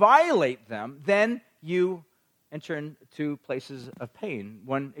 If you violate them, then you enter into places of pain.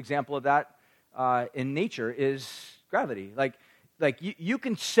 One example of that in nature is gravity. Like you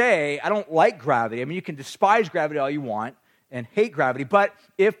can say, I don't like gravity. I mean, you can despise gravity all you want and hate gravity. But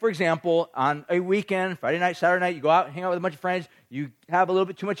if, for example, on a weekend, Friday night, Saturday night, you go out and hang out with a bunch of friends, you have a little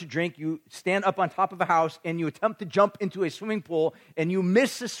bit too much to drink, you stand up on top of a house, and you attempt to jump into a swimming pool, and you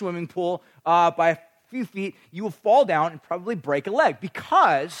miss the swimming pool by a few feet, you will fall down and probably break a leg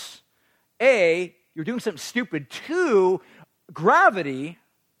because, A, you're doing something stupid. 2, gravity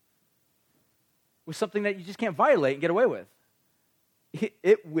was something that you just can't violate and get away with.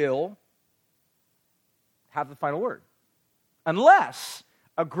 It will have the final word. Unless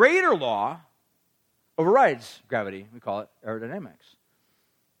a greater law overrides gravity. We call it aerodynamics.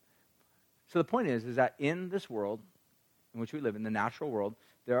 So the point is that in this world in which we live, in the natural world,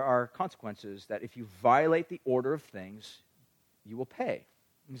 there are consequences that if you violate the order of things, you will pay.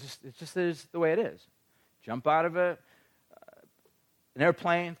 It just is the way it is. Jump out of an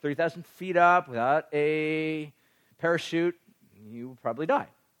airplane 30,000 feet up without a parachute, you will probably die.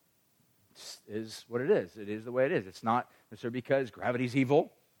 It is what it is. It is the way it is. It's not necessarily because gravity is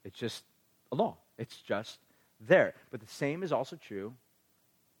evil. It's just a law. It's just there. But the same is also true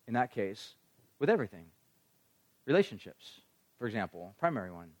in that case, with everything. Relationships, for example, primary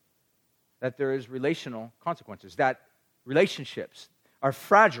one. That there is relational consequences. That relationships are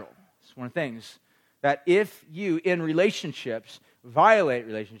fragile. It's one of the things. That if you, in relationships, violate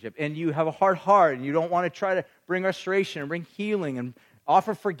relationship, and you have a hard heart, and you don't want to try to bring restoration and bring healing and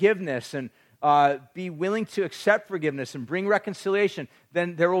offer forgiveness and be willing to accept forgiveness and bring reconciliation,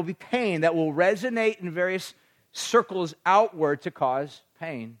 then there will be pain that will resonate in various circles outward to cause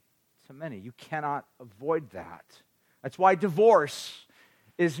pain to many. You cannot avoid that. That's why divorce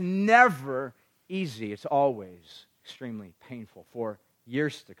is never easy. It's always extremely painful for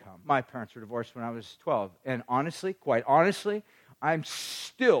years to come. My parents were divorced when I was 12. And honestly, quite honestly, I'm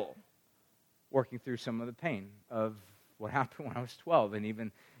still working through some of the pain of what happened when I was 12 and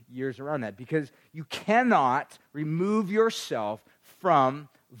even years around that. Because you cannot remove yourself from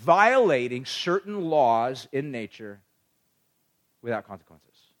violating certain laws in nature without consequences.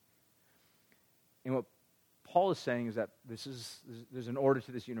 And what Paul is saying is that there's an order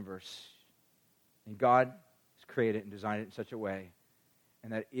to this universe. And God has created it and designed it in such a way.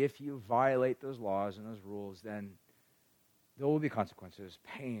 And that if you violate those laws and those rules, then there will be consequences.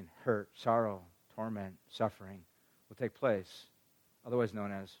 Pain, hurt, sorrow, torment, suffering will take place, otherwise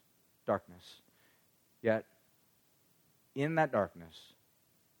known as darkness. Yet, in that darkness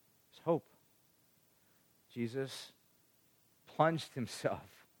is hope. Jesus plunged himself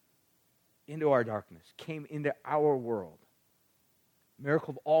into our darkness, came into our world.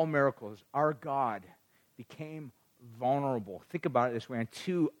 Miracle of all miracles, our God became vulnerable. Think about it this way, on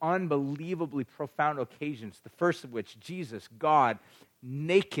two unbelievably profound occasions. The first of which, Jesus, God,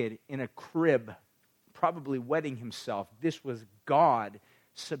 naked in a crib, probably wetting himself. This was God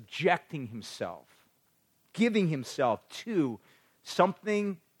subjecting himself, giving himself to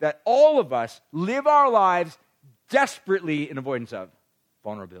something that all of us live our lives desperately in avoidance of: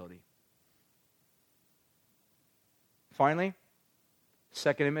 vulnerability. Finally,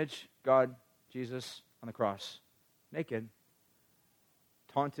 second image, God, Jesus on the cross. Naked,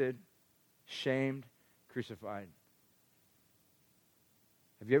 taunted, shamed, crucified.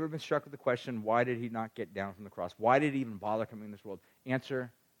 Have you ever been struck with the question, why did he not get down from the cross? Why did he even bother coming in this world?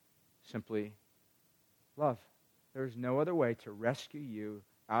 Answer, simply, love. There is no other way to rescue you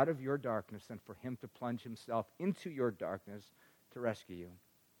out of your darkness than for him to plunge himself into your darkness to rescue you.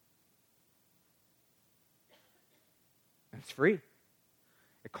 And it's free.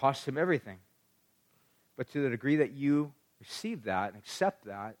 It costs him everything. But to the degree that you receive that and accept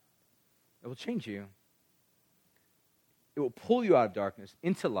that, it will change you. It will pull you out of darkness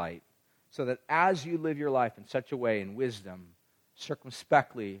into light, so that as you live your life in such a way, in wisdom,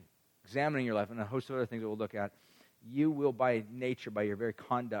 circumspectly, examining your life, and a host of other things that we'll look at, you will by nature, by your very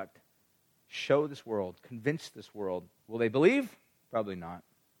conduct, show this world, convince this world. Will they believe? Probably not.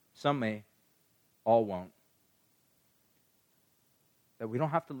 Some may, all won't. That we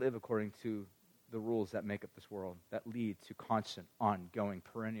don't have to live according to the rules that make up this world, that lead to constant, ongoing,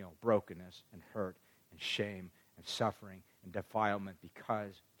 perennial brokenness and hurt and shame and suffering and defilement,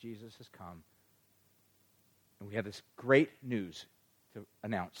 because Jesus has come. And we have this great news to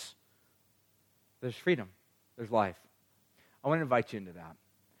announce. There's freedom. There's life. I want to invite you into that.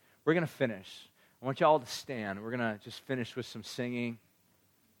 We're going to finish. I want you all to stand. We're going to just finish with some singing.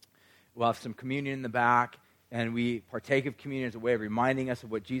 We'll have some communion in the back. And we partake of communion as a way of reminding us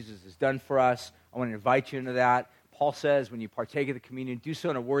of what Jesus has done for us. I want to invite you into that. Paul says when you partake of the communion, do so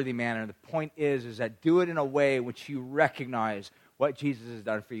in a worthy manner. The point is that do it in a way in which you recognize what Jesus has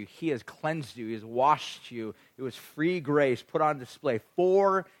done for you. He has cleansed you. He has washed you. It was free grace put on display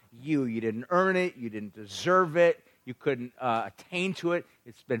for you. You didn't earn it. You didn't deserve it. You couldn't attain to it.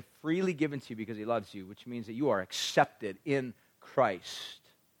 It's been freely given to you because he loves you, which means that you are accepted in Christ.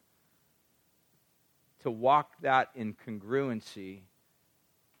 To walk that in congruency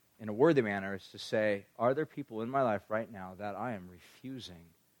in a worthy manner is to say, are there people in my life right now that I am refusing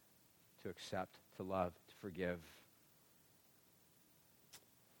to accept, to love, to forgive?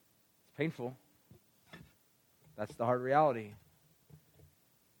 It's painful. That's the hard reality.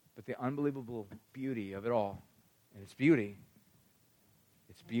 But the unbelievable beauty of it all, and it's beauty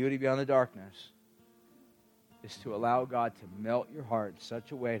beyond the darkness, is to allow God to melt your heart in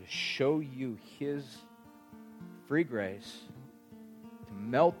such a way to show you his free grace, to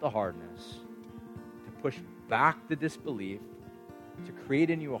melt the hardness, to push back the disbelief, to create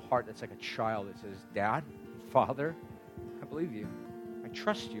in you a heart that's like a child that says, Dad, Father, I believe you. I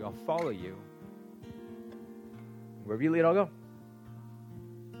trust you. I'll follow you. Wherever you lead, I'll go.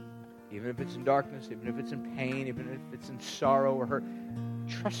 Even if it's in darkness, even if it's in pain, even if it's in sorrow or hurt,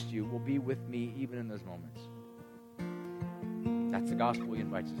 trust you will be with me even in those moments. That's the gospel he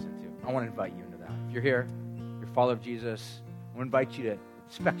invites us into. I want to invite you into that. If you're here, you're a follower of Jesus, I want to invite you to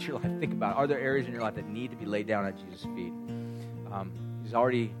inspect your life. Think about, are there areas in your life that need to be laid down at Jesus' feet? He's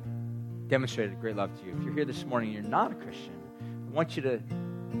already demonstrated great love to you. If you're here this morning and you're not a Christian, I want you to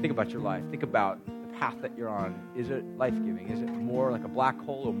think about your life. Think about the path that you're on. Is it life-giving? Is it more like a black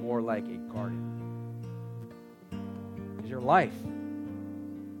hole or more like a garden? Is your life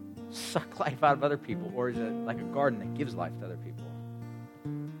suck life out of other people, or is it like a garden that gives life to other people?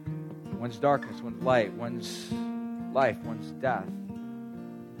 One's darkness, one's light, one's life, one's death.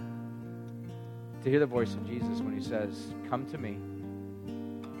 To hear the voice of Jesus when he says, come to me,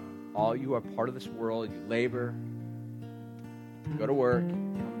 all you are part of this world, you labor, you go to work, you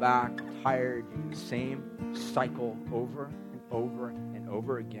come back, tired, you do the same cycle over and over and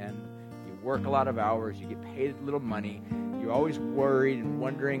over again. You work a lot of hours, you get paid little money, you're always worried and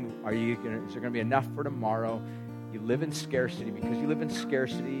wondering, is there going to be enough for tomorrow? You live in scarcity. Because you live in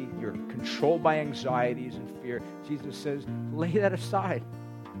scarcity, you're controlled by anxieties and fear. Jesus says, lay that aside.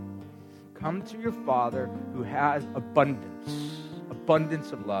 Come to your Father who has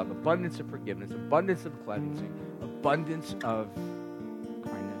abundance of love, abundance of forgiveness, abundance of cleansing, abundance of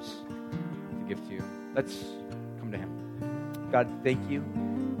kindness to give to you. Let's come to him. God, thank you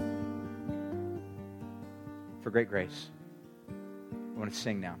for great grace. I want to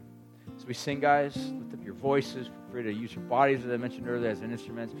sing now. As we sing, guys, lift up your voices. Feel free to use your bodies, as I mentioned earlier, as an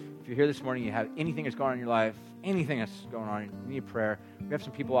instrument. If you're here this morning, you have anything that's going on in your life, anything that's going on, you need prayer, we have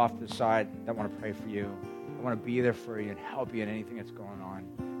some people off to the side that want to pray for you. I want to be there for you and help you in anything that's going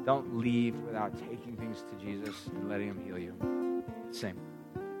on. Don't leave without taking things to Jesus and letting him heal you. Sing.